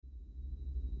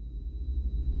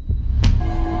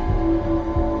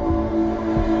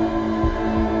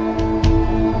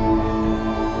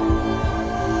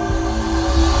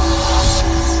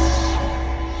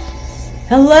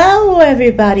Hello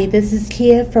everybody, this is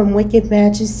Kia from Wicked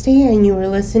Majesty and you are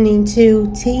listening to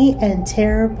Tea and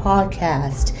Terror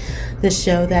Podcast, the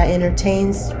show that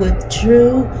entertains with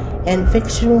true and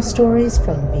fictional stories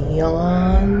from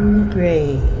beyond the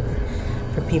grave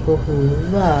for people who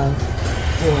love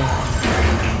horror.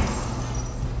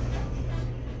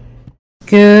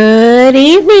 Good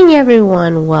evening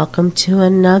everyone, welcome to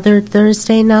another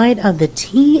Thursday night of the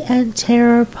Tea and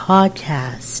Terror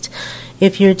Podcast.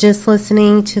 If you're just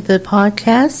listening to the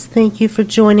podcast, thank you for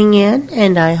joining in,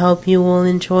 and I hope you will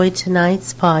enjoy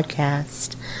tonight's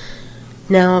podcast.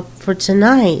 Now, for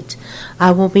tonight, I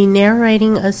will be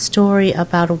narrating a story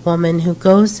about a woman who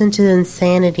goes into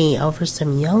insanity over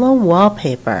some yellow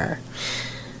wallpaper.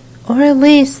 Or at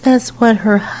least that's what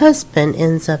her husband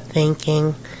ends up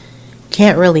thinking.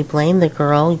 Can't really blame the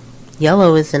girl.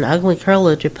 Yellow is an ugly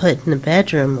color to put in the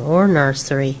bedroom or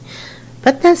nursery.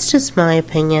 But that's just my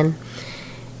opinion.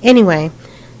 Anyway,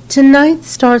 tonight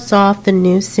starts off the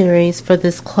new series for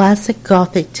this classic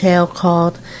gothic tale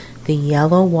called The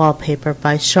Yellow Wallpaper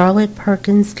by Charlotte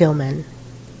Perkins Gilman.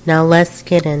 Now let's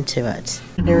get into it.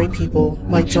 Ordinary people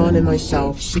like John and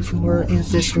myself secure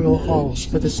ancestral halls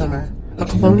for the summer, a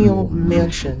colonial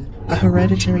mansion, a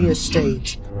hereditary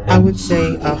estate, I would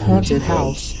say a haunted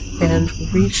house, and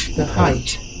reach the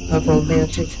height of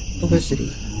romantic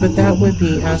felicity. But that would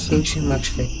be asking too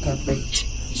much of fate.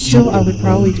 Still, I would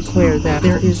probably declare that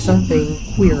there is something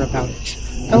queer about it.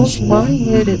 Else why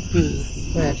would it be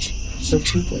let so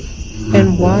cheaply?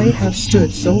 And why have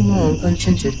stood so long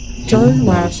untinted? John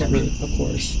laughs at me, of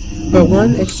course, but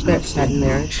one expects that in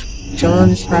marriage. John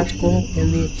is practical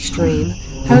in the extreme,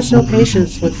 has no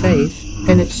patience with faith,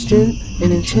 an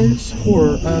intense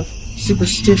horror of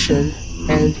superstition,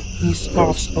 and he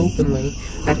scoffs openly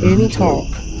at any talk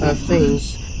of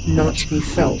things not to be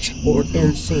felt or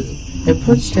unseen, and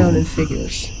puts down in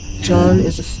figures. John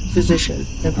is a physician,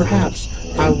 and perhaps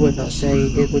I would not say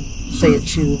it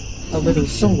to a living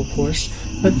soul, of course,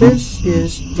 but this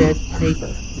is dead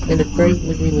paper, and a great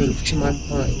relief to my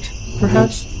mind.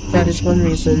 Perhaps that is one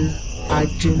reason I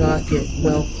do not get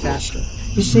well faster.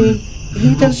 You see,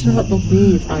 he does not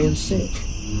believe I am sick,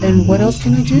 and what else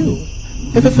can I do?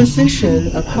 If a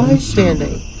physician of high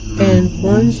standing and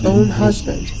one's own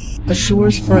husband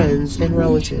assures friends and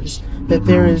relatives that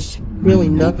there is really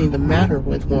nothing the matter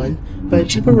with one but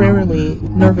temporarily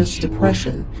nervous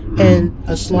depression and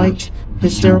a slight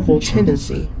hysterical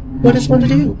tendency, what is one to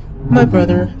do? My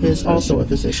brother is also a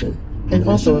physician and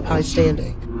also of high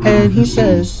standing, and he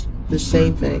says the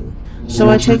same thing. So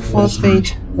I take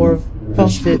phosphate or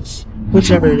phosphates,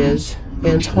 whichever it is,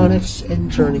 and tonics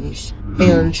and journeys,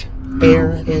 and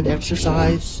air and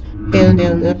exercise, and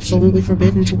am absolutely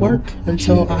forbidden to work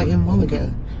until I am well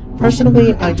again.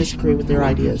 Personally, I disagree with their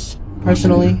ideas.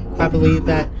 Personally, I believe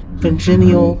that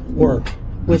congenial work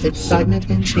with excitement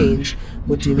and change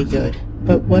would do me good.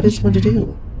 But what is one to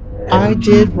do? I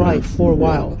did write for a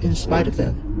while in spite of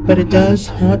them, but it does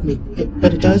haunt me,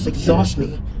 but it does exhaust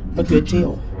me a good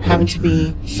deal, having to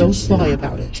be so sly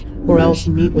about it, or else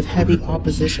meet with heavy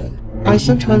opposition. I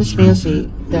sometimes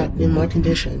fancy that in my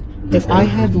condition, if I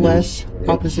had less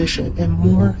opposition and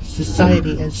more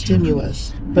society and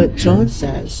stimulus, but John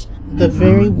says the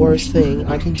very worst thing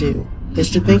I can do is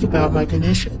to think about my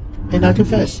condition, and I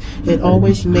confess it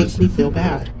always makes me feel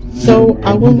bad. So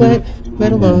I will let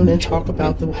alone and talk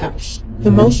about the house.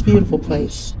 The most beautiful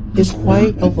place is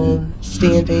quite alone,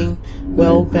 standing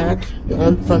well back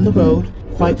from the road,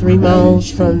 quite 3 miles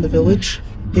from the village.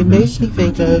 It makes me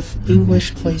think of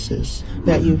English places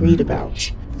that you read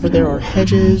about, for there are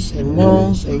hedges and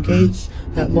walls and gates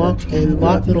that lock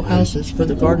little houses for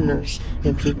the gardeners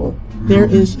and people. There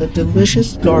is a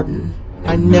delicious garden.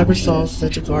 I never saw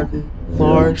such a garden,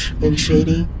 large and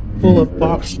shady, full of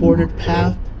box-bordered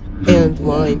path, and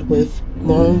lined with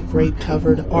long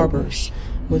grape-covered arbors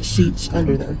with seats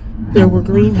under them. There were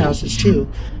greenhouses too,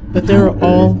 but they are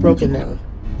all broken now.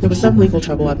 There was some legal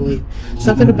trouble, I believe.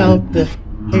 Something about the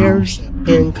heirs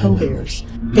and co-heirs.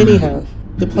 Anyhow,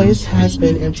 the place has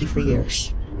been empty for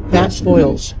years. That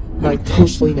spoils my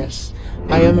ghostliness,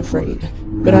 I am afraid.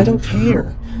 But I don't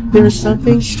care. There is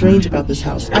something strange about this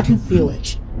house. I can feel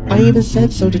it. I even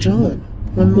said so to John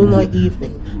one moonlight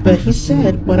evening, but he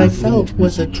said what I felt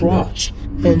was a draught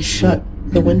and shut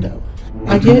the window.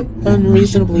 I get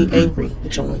unreasonably angry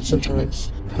with John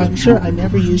sometimes. I'm sure I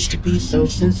never used to be so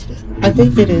sensitive. I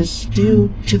think it is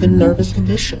due to the nervous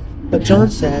condition. But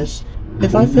John says,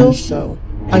 if I feel so,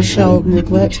 I shall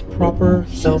neglect proper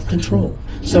self-control.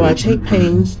 So I take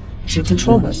pains to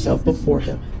control myself before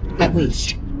him, at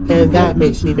least. And that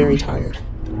makes me very tired.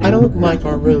 I don't like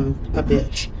our room a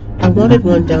bit. I wanted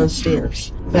one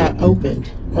downstairs, that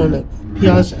opened on a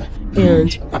piazza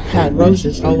and had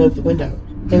roses all over the window,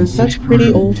 and such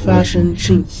pretty old-fashioned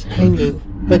chintz hanging,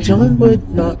 but John would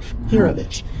not hear of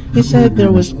it. He said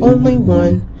there was only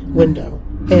one window,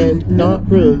 and not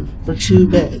room for 2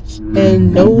 beds,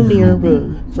 and no near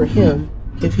room for him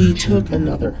if he took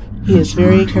another. He is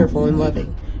very careful and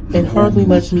loving, and hardly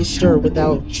lets me stir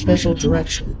without special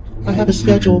direction. I have a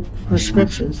scheduled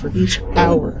prescription for each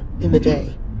hour in the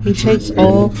day. He takes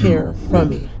all care from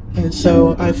me, and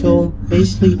so I feel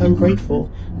basically ungrateful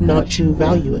not to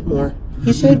value it more.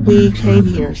 He said we came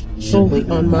here solely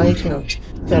on my account,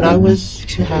 that I was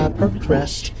to have perfect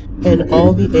rest and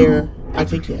all the air I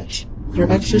could get.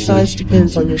 Your exercise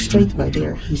depends on your strength, my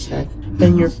dear, he said,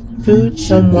 and your food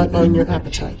somewhat on your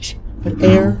appetite. But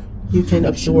air you can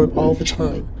absorb all the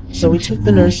time. So we took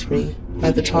the nursery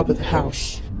at the top of the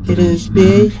house. It is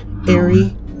big,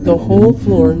 airy, the whole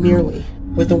floor nearly,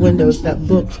 with the windows that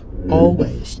look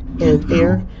always, and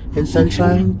air and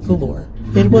sunshine galore.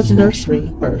 It was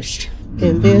nursery first,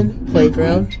 and then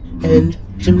playground and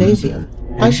gymnasium.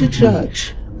 I should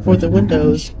judge, for the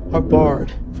windows are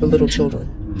barred for little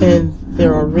children, and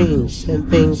there are rings and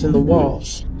things in the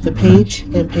walls. The paint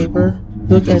and paper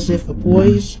look as if a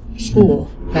boys'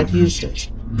 school had used it.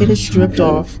 It is stripped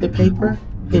off the paper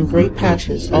in great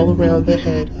patches all around the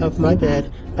head of my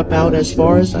bed, about as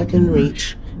far as I can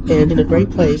reach, and in a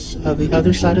great place of the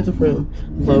other side of the room,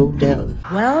 low down.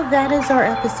 Well, that is our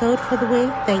episode for the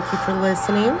week. Thank you for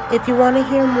listening. If you want to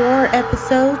hear more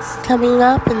episodes coming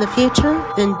up in the future,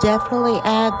 then definitely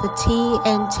add the Tea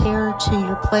and Terror to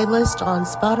your playlist on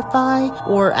Spotify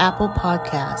or Apple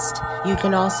Podcast. You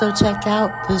can also check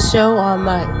out the show on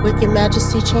my Wicked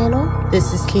Majesty channel.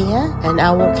 This is Kia, and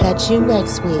I will catch you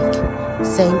next week.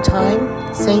 Same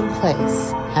time, same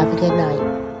place. Have a good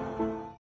night.